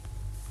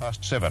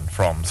7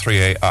 from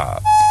 3AR.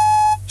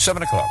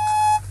 7 o'clock.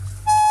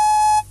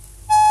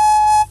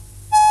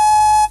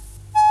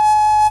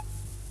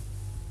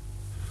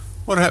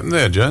 What happened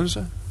there, Jones?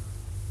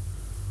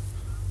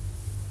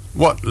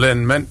 What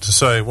Len meant to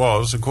say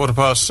was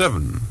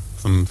 7:15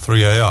 from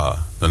 3AR,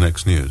 the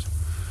next news.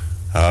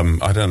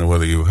 I don't know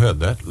whether you heard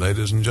that,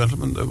 ladies and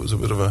gentlemen. There was a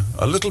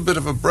little bit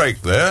of a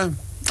break there.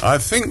 I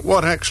think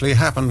what actually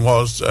happened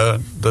was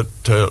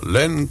that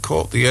Len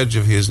caught the edge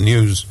of his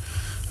news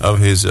of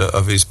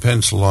his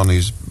pencil on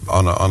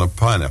a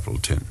pineapple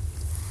tin.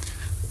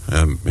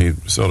 He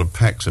sort of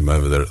packs him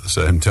over there at the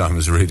same time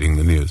as reading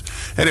the news.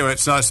 Anyway,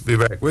 it's nice to be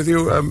back with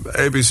you.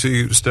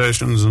 ABC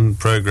stations and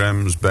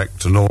programmes back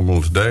to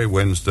normal today,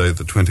 Wednesday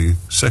the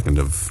 22nd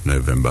of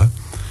November.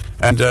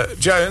 And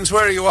Jones,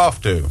 where are you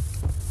off to?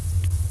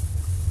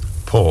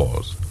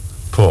 Pause.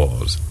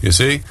 You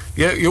see?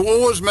 You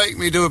always make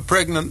me do a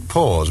pregnant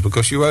pause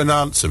because you won't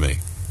answer me.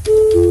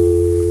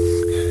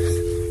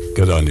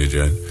 Good on you,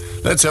 Jones.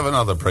 Let's have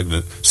another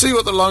pregnant... See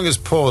what the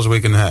longest pause we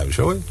can have,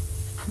 shall we?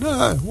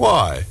 No,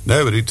 why?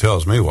 Nobody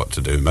tells me what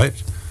to do,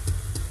 mate.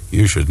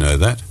 You should know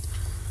that.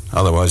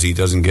 Otherwise he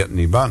doesn't get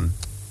any bun.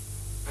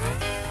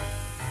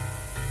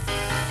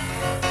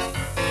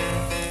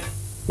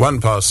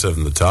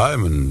 7:01 the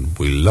time, and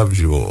we loves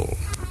you all.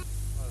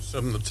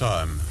 7 the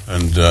time,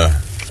 and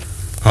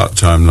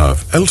part-time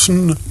love.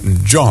 Elton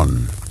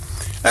John.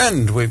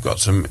 And we've got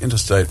some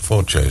Interstate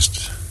 4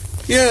 chased.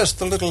 Yes,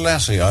 the little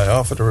lassie. I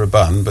offered her a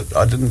bun, but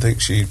I didn't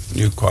think she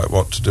knew quite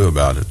what to do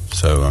about it.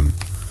 So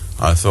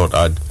I thought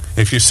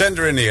if you send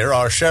her in here,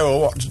 I'll show her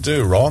what to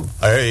do, Ron.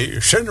 Hey,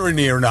 send her in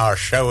here and I'll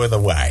show her the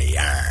way.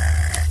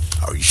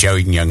 I'm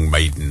showing young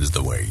maidens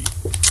the way.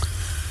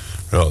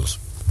 Rose.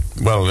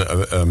 Well,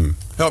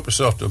 help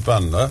yourself to a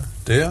bun, though,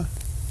 dear.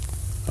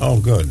 Oh,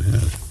 good,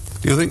 yes.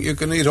 Do you think you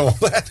can eat all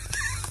that?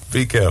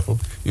 Be careful,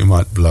 you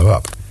might blow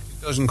up.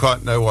 She doesn't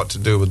quite know what to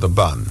do with the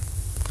bun.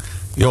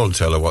 You'll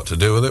tell her what to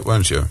do with it,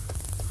 won't you?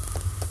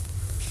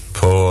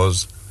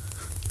 Pause.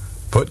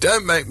 But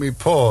don't make me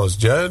pause,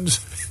 Jones.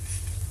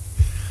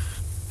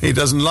 He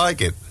doesn't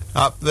like it.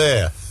 Up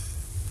there.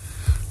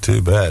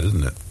 Too bad,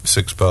 isn't it?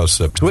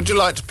 7:06. Would you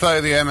like to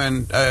play the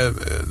AM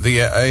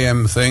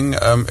thing?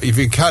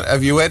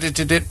 Have you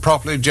edited it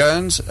properly,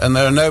 Jones? And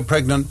there are no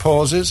pregnant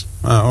pauses?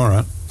 Oh, all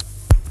right.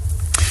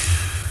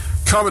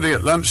 Comedy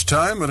at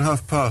lunchtime, at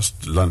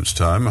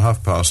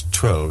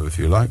 12:30 if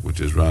you like,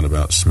 which is round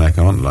about smack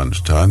on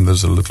lunchtime.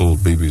 There's a little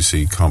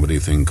BBC comedy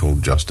thing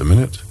called Just a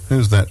Minute.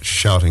 Who's that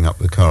shouting up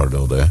the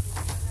corridor there?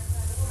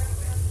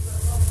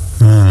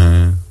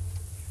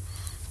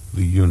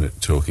 The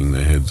unit talking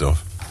their heads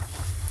off.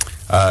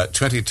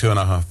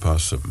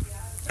 7:22.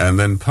 And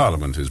then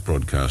Parliament is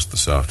broadcast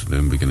this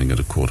afternoon, beginning at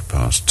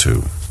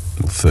 2:15.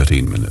 Or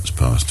 13 minutes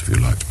past, if you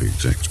like to be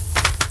exact.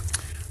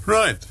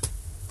 Right.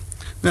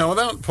 Now,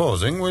 without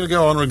pausing, we'll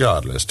go on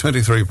regardless.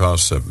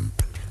 7:23.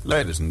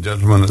 Ladies and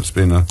gentlemen, it's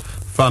been a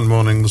fun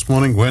morning this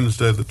morning,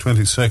 Wednesday the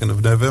 22nd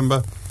of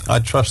November. I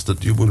trust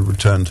that you will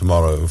return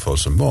tomorrow for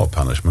some more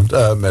punishment,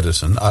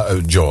 medicine,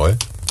 joy.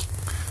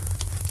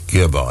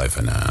 Goodbye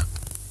for now.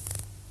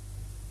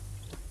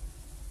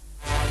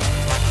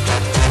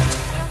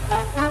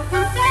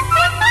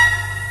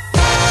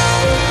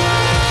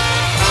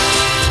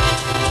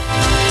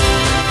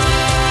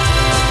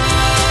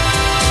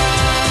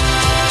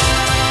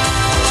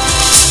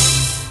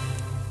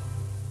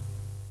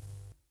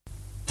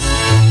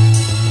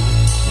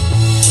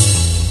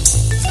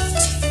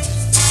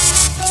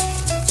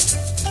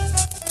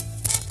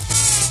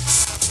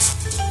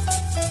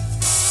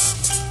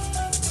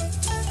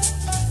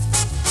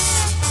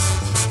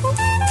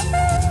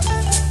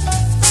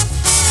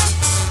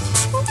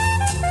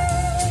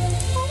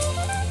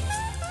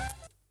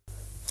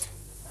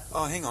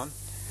 Hang on.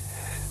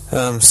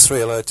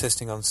 3LO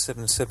testing on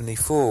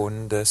 774,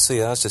 and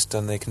CR's just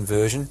done their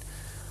conversion.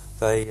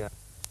 They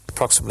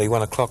approximately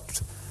 1 o'clock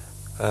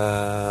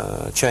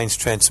changed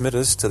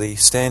transmitters to the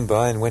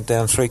standby and went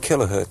down 3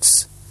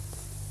 kilohertz.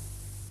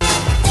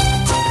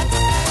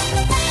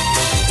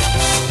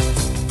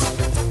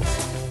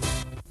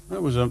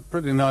 That was a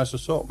pretty nice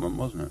assortment,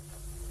 wasn't it?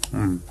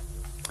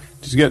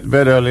 Did you get to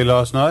bed early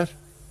last night?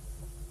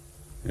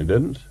 You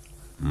didn't?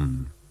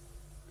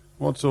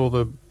 What's all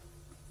the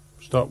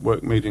stop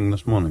work meeting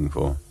this morning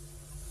for?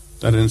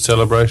 That in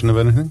celebration of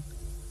anything?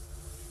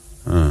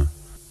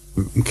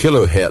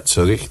 Kilohertz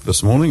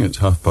this morning, it's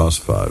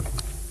 5:30.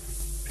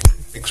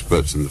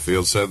 Experts in the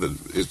field say that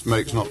it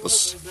makes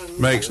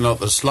not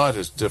the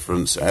slightest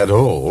difference at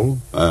all.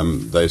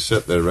 They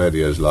set their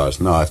radios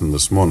last night and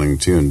this morning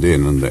tuned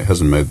in, and it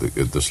hasn't made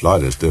the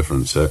slightest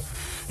difference. So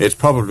it's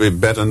probably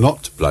better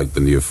not to plug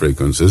the new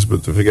frequencies,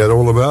 but to forget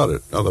all about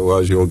it.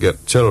 Otherwise you'll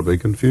get terribly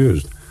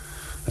confused.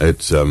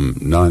 It's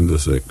 9 to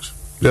 6.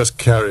 Just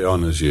carry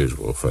on as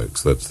usual,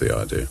 folks. That's the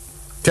idea.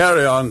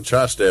 Carry on,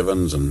 trust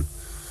Evans, and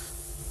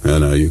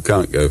you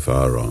can't go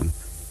far wrong.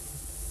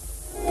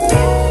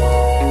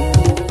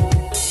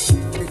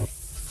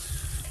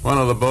 One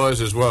of the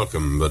boys is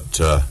welcome, but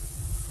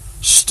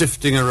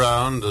stifting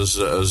around as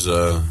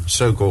a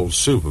so-called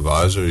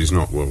supervisor, he's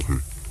not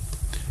welcome.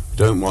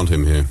 Don't want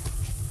him here.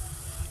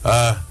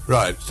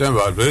 Right, stand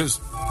by, please.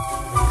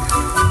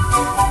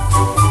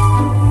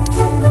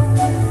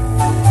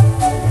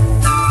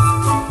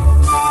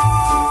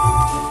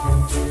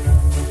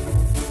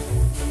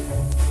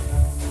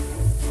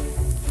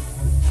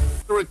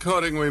 The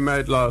recording we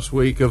made last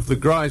week of the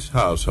Grice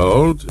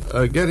household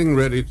getting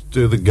ready to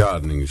do the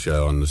gardening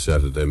show on the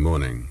Saturday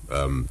morning.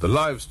 The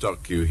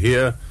livestock you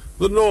hear,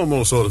 the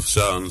normal sort of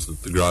sounds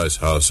that the Grice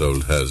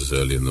household has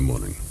early in the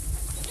morning.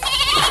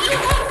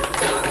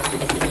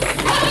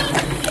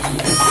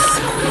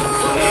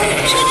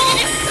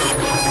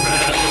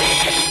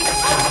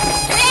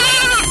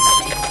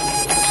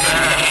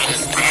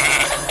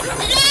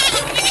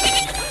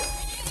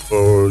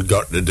 All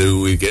got to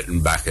do with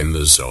getting back in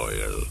the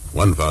soil.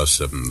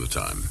 7:01 the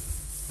time.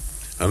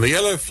 And the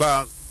yellow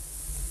flower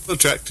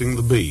attracting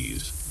the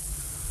bees.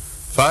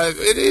 5.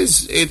 It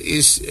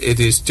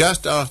is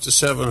just after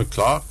 7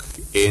 o'clock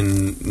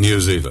in New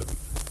Zealand.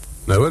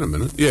 No, wait a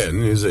minute. Yeah, in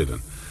New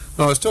Zealand.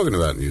 Oh, I was talking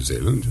about New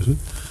Zealand.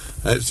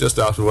 It's just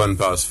after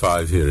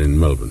 5:01 here in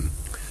Melbourne.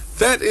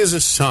 That is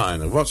a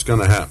sign of what's going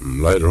to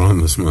happen later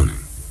on this morning.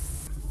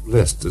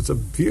 List, it's a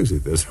beauty,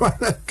 this one.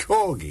 That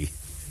corgi.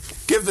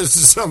 Give this to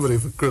somebody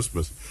for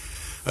Christmas.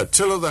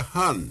 Attila the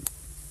Hun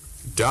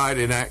died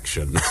in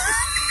action.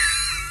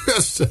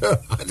 So,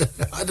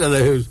 I don't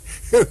know who.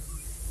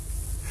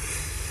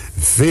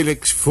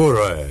 Felix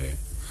Faure,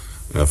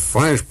 a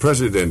French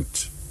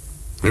president,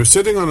 he was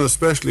sitting on a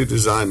specially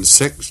designed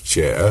sex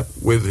chair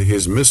with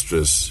his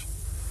mistress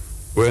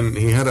when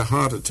he had a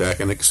heart attack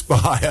and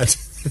expired.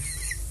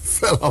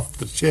 Fell off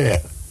the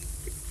chair.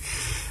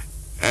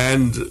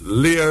 And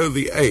Leo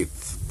VIII,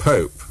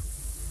 Pope,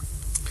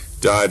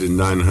 died in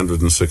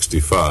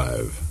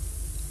 965.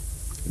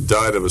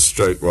 Died of a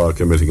stroke while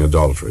committing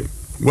adultery.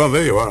 Well,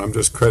 there you are. I'm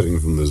just quoting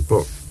from this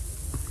book.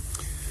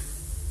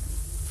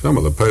 Some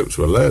of the popes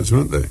were lads,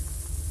 weren't they?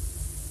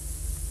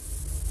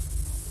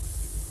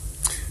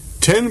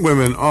 10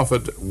 women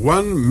offered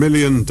 $1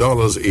 million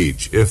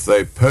each if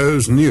they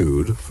pose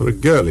nude for a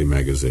girly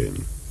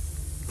magazine.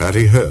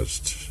 Patty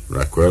Hearst,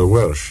 Raquel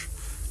Welch,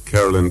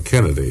 Carolyn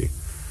Kennedy,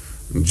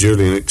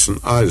 Julie Nixon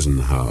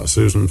Eisenhower,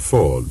 Susan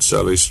Ford,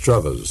 Sally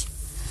Struthers.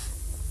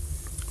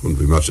 Wouldn't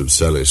be much of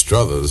Sally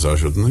Struthers, I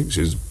shouldn't think.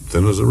 She's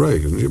thin as a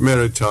rake, isn't she?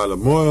 Mary Tyler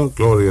Moore,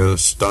 Gloria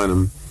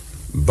Steinem,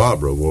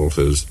 Barbara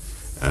Walters,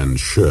 and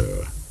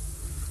Cher.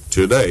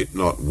 To date,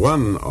 not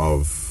one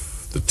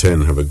of the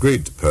 10 have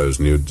agreed to pose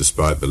nude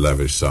despite the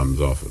lavish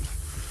sums offered.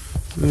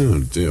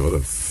 Oh dear, what a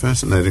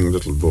fascinating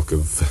little book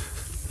of...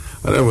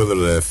 I don't know whether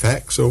they're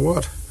facts or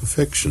what.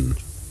 Fiction.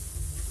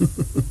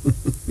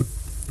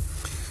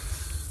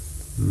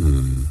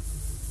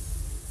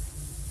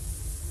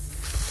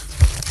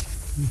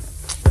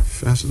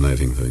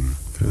 Fascinating thing.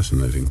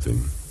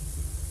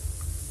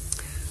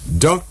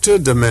 Dr.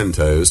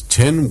 Demento's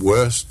 10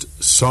 worst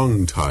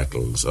song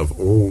titles of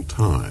all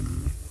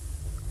time.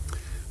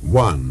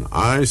 1.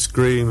 I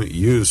scream,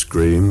 you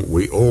scream,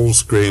 we all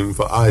scream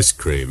for ice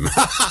cream.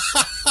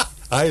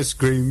 I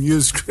scream,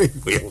 you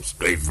scream, we all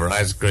scream for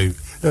ice cream.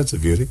 That's a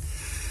beauty.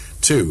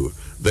 2.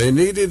 They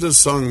needed a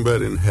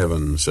songbird in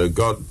heaven, so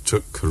God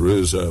took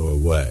Caruso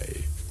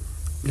away.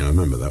 I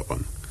remember that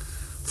one.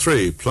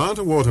 3. Plant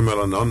a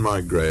watermelon on my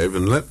grave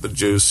and let the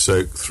juice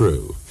soak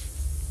through.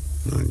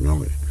 Oh,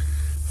 golly.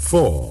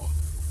 4.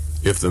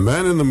 If the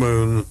man in the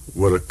moon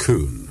were a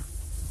coon.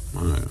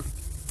 Oh,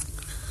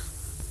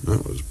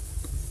 that was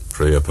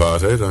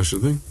pre-apartheid, I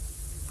should think.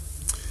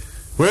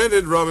 Where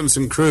did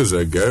Robinson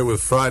Crusoe go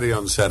with Friday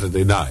on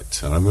Saturday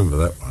night? I remember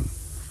that one.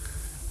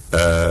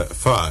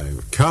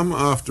 5. Come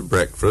after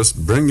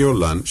breakfast, bring your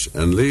lunch,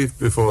 and leave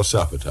before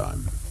supper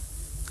time.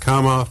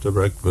 Come after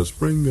breakfast,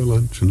 bring your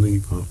lunch, and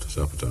leave after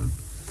supper time.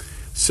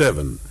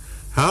 7.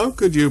 How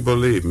could you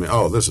believe me?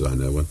 Oh, this is I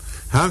know one.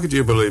 How could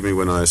you believe me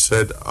when I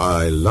said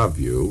I love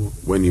you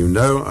when you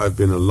know I've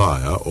been a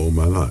liar all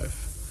my life?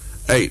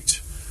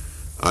 8.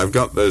 I've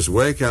got those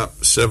wake up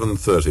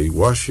 7:30,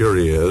 wash your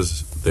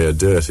ears, they're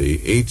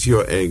dirty, eat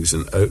your eggs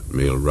and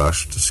oatmeal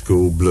rush to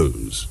school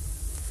blues.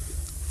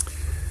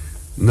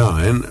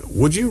 9.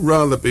 Would you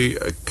rather be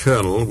a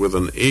colonel with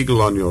an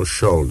eagle on your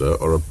shoulder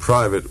or a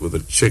private with a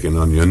chicken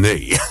on your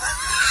knee?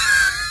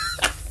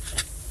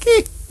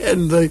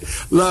 And the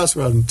last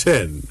one,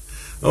 10.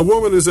 A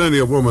woman is only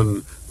a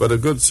woman, but a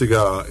good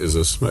cigar is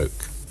a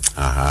smoke.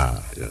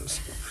 Aha, yes.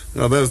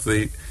 Now, there's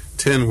the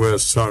 10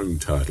 worst song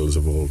titles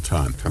of all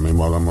time. Come in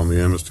while I'm on the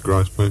air, Mr.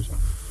 Grice, please.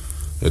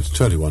 It's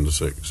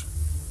 21-6.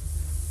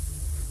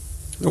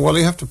 Well,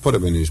 you have to put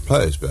him in his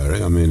place,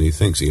 Barry. I mean, he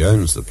thinks he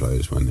owns the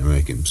place when they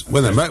make him...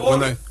 When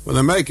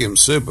they make him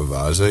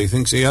supervisor, he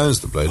thinks he owns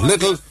the place.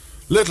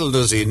 Little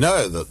does he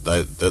know that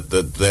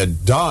they're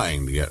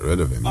dying to get rid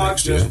of him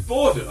next year. I just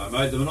bought it. I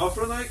made them an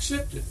offer and they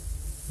accepted.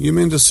 You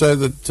mean to say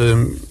that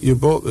you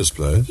bought this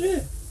place?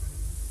 Yeah.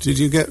 Did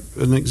you get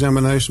an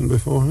examination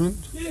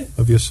beforehand? Yeah.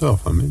 Of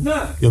yourself, I mean?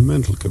 No. Your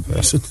mental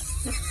capacity.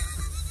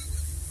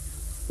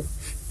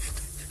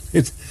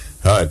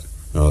 Right.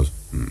 Oh,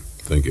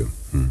 thank you.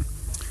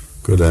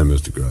 Good day,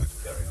 Mr. Gray.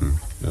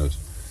 Yes.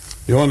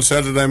 You on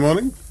Saturday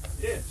morning?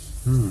 Yes.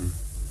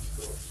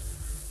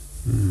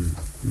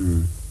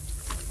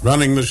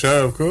 Running the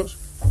show, of course.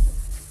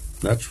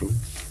 Naturally.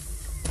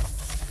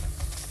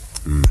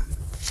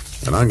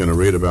 And I'm going to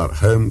read about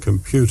home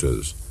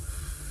computers.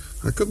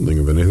 I couldn't think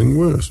of anything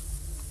worse.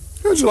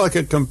 How'd you like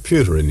a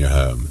computer in your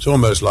home? It's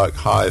almost like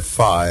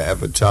hi-fi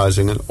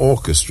advertising an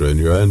orchestra in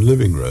your own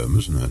living room,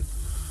 isn't it?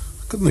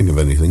 I couldn't think of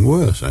anything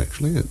worse,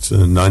 actually. It's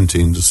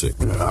 19 to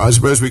 6. I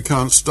suppose we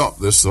can't stop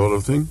this sort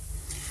of thing.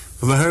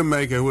 For the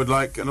homemaker who would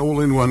like an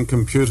all-in-one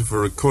computer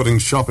for recording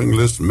shopping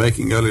lists,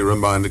 making early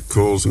reminder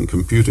calls and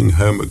computing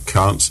home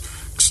accounts,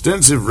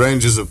 extensive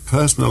ranges of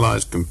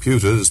personalized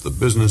computers, the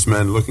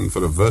businessman looking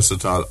for a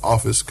versatile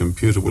office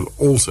computer will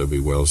also be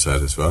well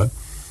satisfied.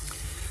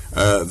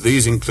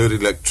 These include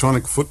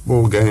electronic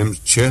football games,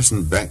 chess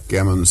and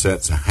backgammon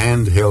sets, a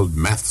handheld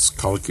maths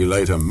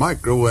calculator,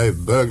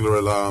 microwave burglar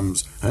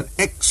alarms, an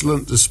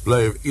excellent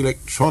display of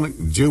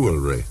electronic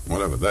jewelry,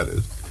 whatever that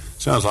is.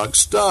 Sounds like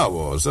Star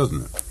Wars,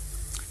 doesn't it?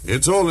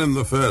 It's all in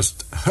the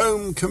first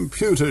Home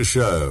Computer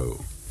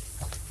Show,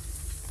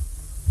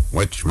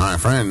 which, my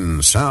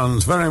friends,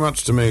 sounds very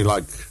much to me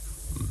like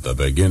the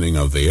beginning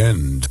of the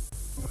end.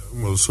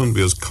 Will soon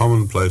be as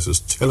commonplace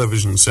as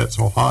television sets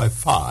or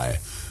hi-fi.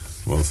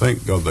 Well,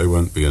 thank God they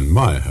won't be in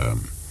my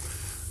home.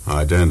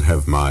 I don't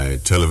have my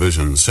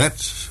television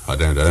set. I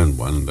don't own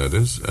one, that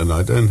is. And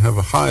I don't have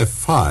a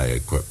hi-fi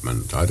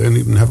equipment. I don't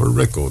even have a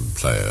record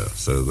player.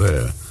 So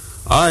there.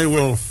 I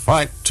will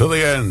fight to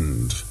the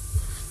end.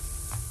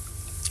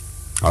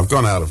 I've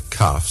gone out of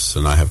cuffs,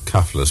 and I have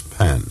cuffless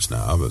pants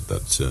now, but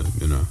that's,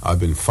 I've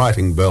been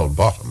fighting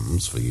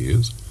bell-bottoms for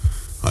years.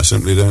 I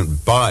simply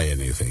don't buy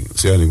anything.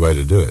 It's the only way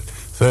to do it.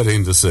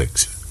 13 to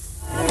 6.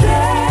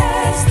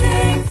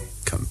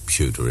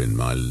 Computer in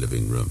my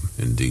living room,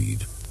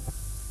 indeed.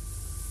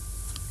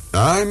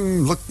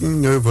 I'm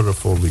looking over a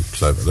 4-week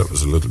clover. That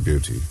was a little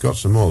beauty. Got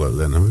some more, though,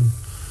 then, have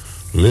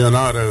we?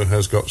 Leonardo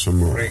has got some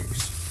more.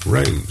 Rigs.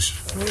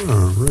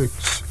 Oh,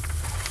 rigs.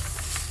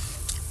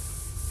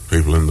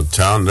 People in the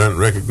town don't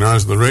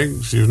recognise the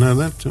rigs. You know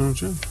that,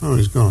 don't you? Oh,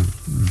 he's gone.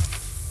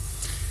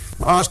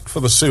 Asked for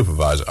the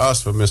supervisor.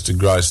 Asked for Mr.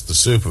 Grice, the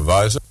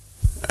supervisor.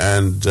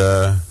 And,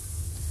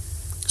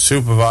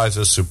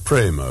 Supervisor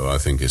Supremo, I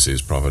think is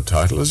his proper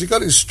title. Has he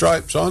got his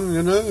stripes on,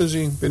 you know? Has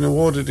he been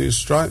awarded his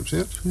stripes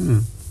yet?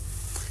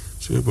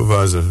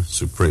 Supervisor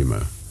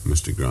Supremo,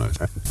 Mr. Grice.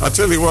 I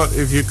tell you what,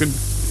 if you could...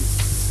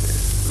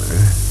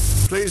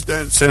 please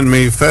don't send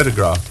me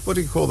photographs. What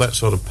do you call that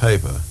sort of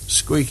paper?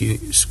 Squeaky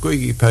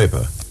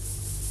paper.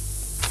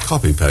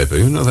 Copy paper,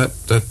 you know,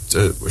 that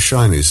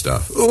shiny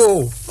stuff.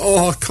 Oh,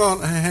 I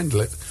can't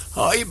handle it.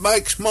 Oh, it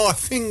makes my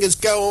fingers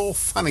go all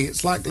funny.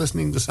 It's like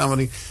listening to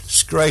somebody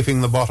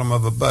scraping the bottom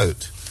of a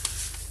boat.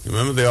 You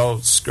remember the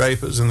old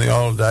scrapers in the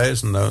old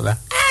days? And they were like,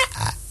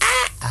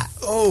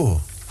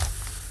 oh,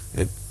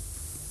 it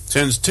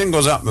sends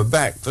tingles up my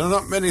back. There are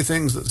not many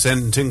things that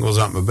send tingles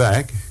up my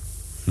back.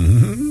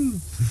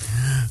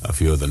 A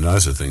few of the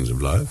nicer things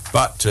of life.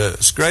 But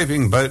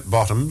scraping boat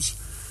bottoms,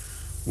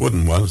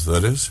 wooden ones,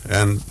 that is,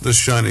 and this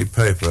shiny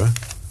paper,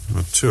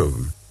 well, 2 of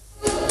them.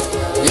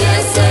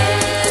 Yes,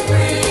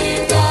 everybody's somebody's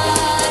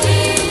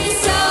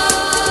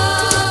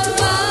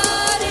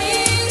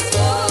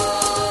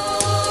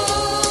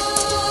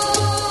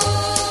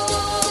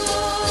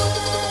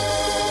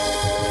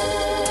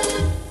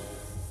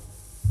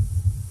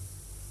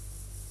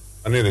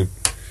I nearly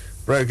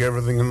broke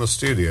everything in the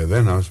studio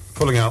then. I was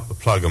pulling out the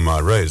plug of my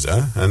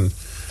razor and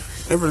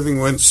everything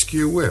went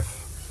skew-whiff.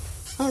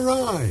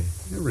 Hooray!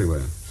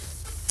 Everywhere.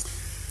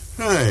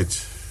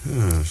 Right.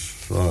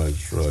 Yes, right.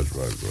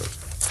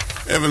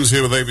 Evan's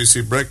here with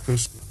ABC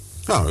Breakfast.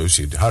 Oh,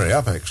 she'd hurry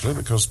up, actually,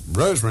 because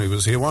Rosemary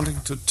was here wanting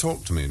to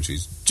talk to me, and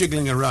she's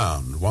jiggling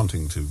around,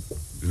 wanting to,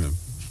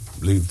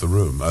 leave the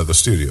room, the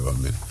studio, I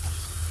mean.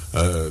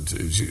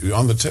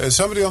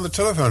 Somebody on the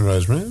telephone,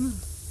 Rosemary?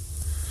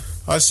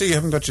 I see you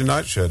haven't got your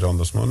nightshirt on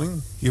this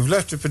morning. You've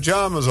left your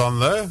pyjamas on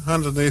there,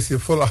 underneath your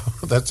full...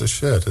 That's a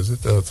shirt, is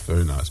it? Oh, it's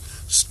very nice.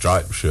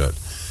 Striped shirt.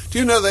 Do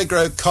you know they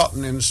grow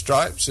cotton in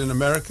stripes in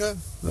America?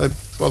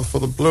 For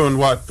the blue and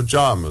white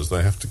pyjamas,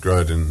 they have to grow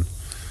it in...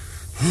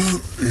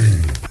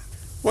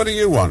 What do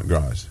you want,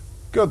 Grice?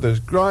 God, there's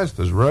Grice,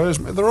 there's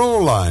Rosemary. They're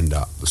all lined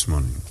up this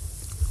morning.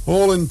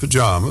 All in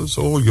pyjamas,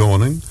 all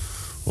yawning,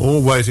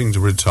 all waiting to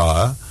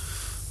retire.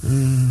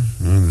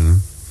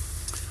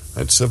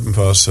 It's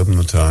 7:07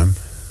 the time.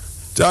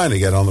 Dying to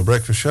get on the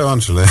breakfast show,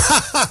 aren't you, Lee?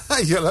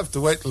 You'll have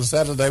to wait till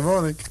Saturday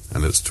morning.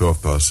 And it's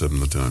 7:12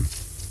 the time.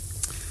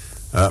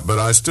 But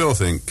I still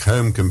think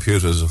home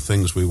computers are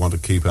things we want to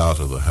keep out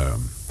of the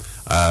home.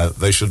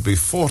 They should be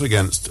fought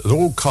against at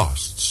all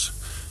costs.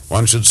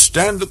 One should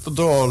stand at the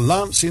door,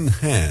 lance in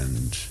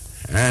hand,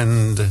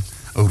 and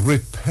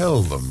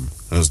repel them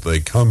as they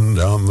come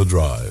down the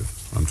drive.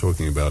 I'm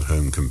talking about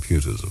home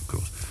computers, of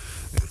course.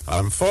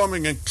 I'm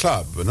forming a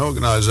club, an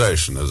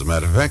organisation, as a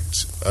matter of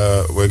fact.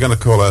 We're going to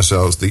call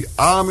ourselves the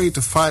Army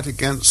to Fight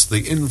Against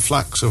the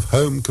Influx of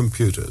Home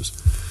Computers.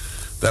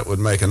 That would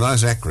make a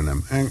nice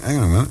acronym. Hang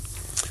on a minute.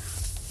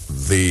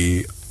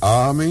 The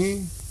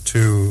Army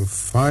to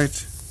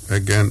fight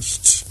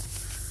against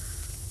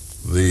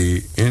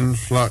the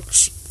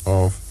influx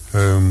of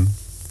home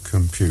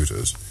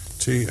computers.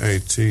 TATFATIOHC.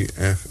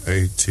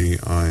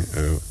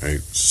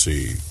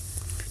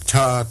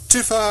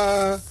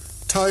 Tatifa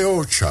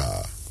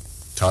Tayocha.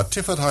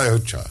 Tatifa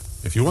Tayocha.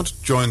 If you want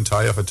to join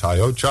Taifa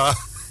Tayocha,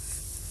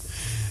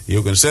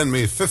 you can send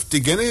me 50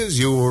 guineas.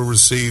 You will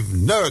receive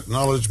no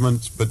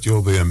acknowledgement, but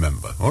you'll be a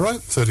member. All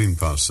right?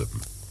 7:13.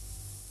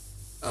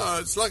 Oh,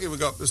 it's lucky we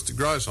got Mr.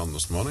 Grice on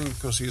this morning,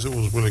 because he's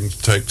always willing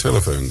to take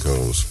telephone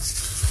calls.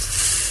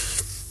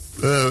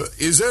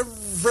 Is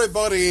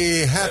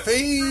everybody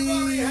happy?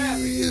 Everybody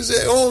happy. Is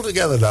it all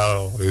together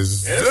now?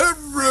 Is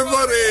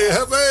everybody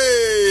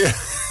happy?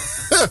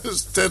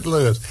 It's Ted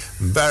Lewis.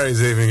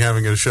 Barry's even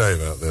having a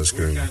shave out there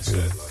screaming. We can't say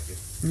it like it.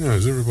 No,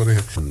 is everybody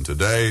happy?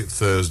 Today,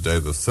 Thursday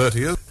the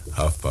 30th,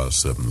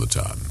 7:30 the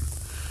time.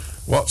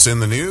 What's in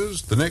the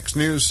news? The next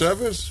news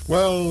service?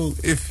 Well,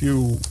 if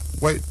you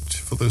wait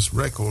for this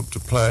record to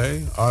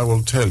play, I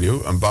will tell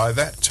you, and by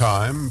that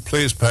time,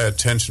 please pay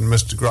attention,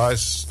 Mr.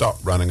 Grice. Stop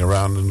running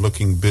around and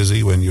looking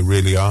busy when you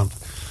really aren't.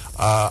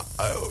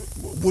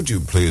 Would you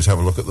please have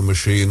a look at the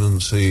machine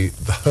and see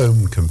the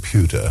home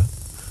computer,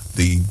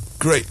 the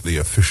greatly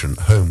efficient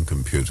home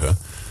computer,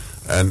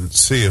 and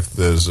see if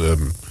there's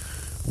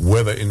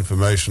weather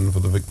information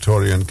for the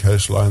Victorian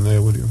coastline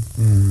there, would you?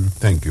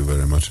 Thank you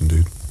very much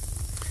indeed.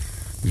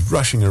 He's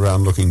rushing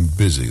around looking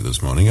busy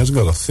this morning. He hasn't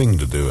got a thing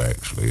to do,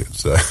 actually.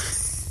 It's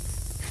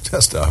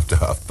just after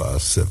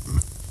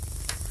 7:30.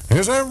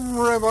 Is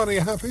everybody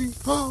happy?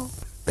 Oh.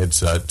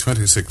 It's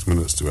 26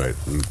 minutes to 8.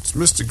 And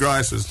Mr.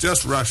 Grice has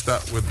just rushed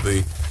up with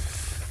the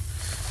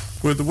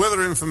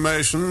weather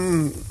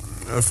information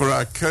for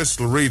our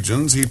coastal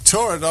regions. He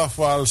tore it off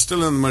while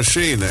still in the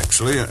machine,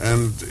 actually,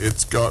 and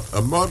it's got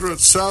a moderate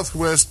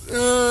southwest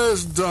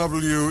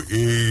SWEL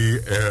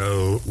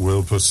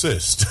will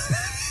persist.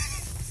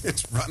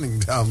 It's running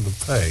down the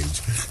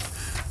page.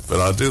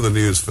 But I'll do the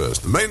news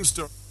first. The main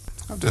story...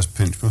 I've just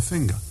pinched my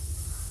finger.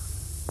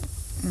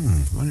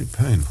 Very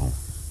painful.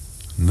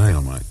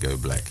 Nail might go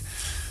black.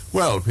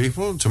 Well,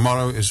 people,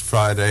 tomorrow is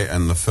Friday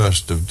and the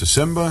 1st of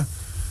December,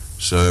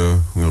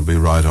 so we'll be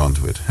right on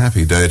to it.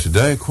 Happy day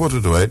today,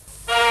 7:45.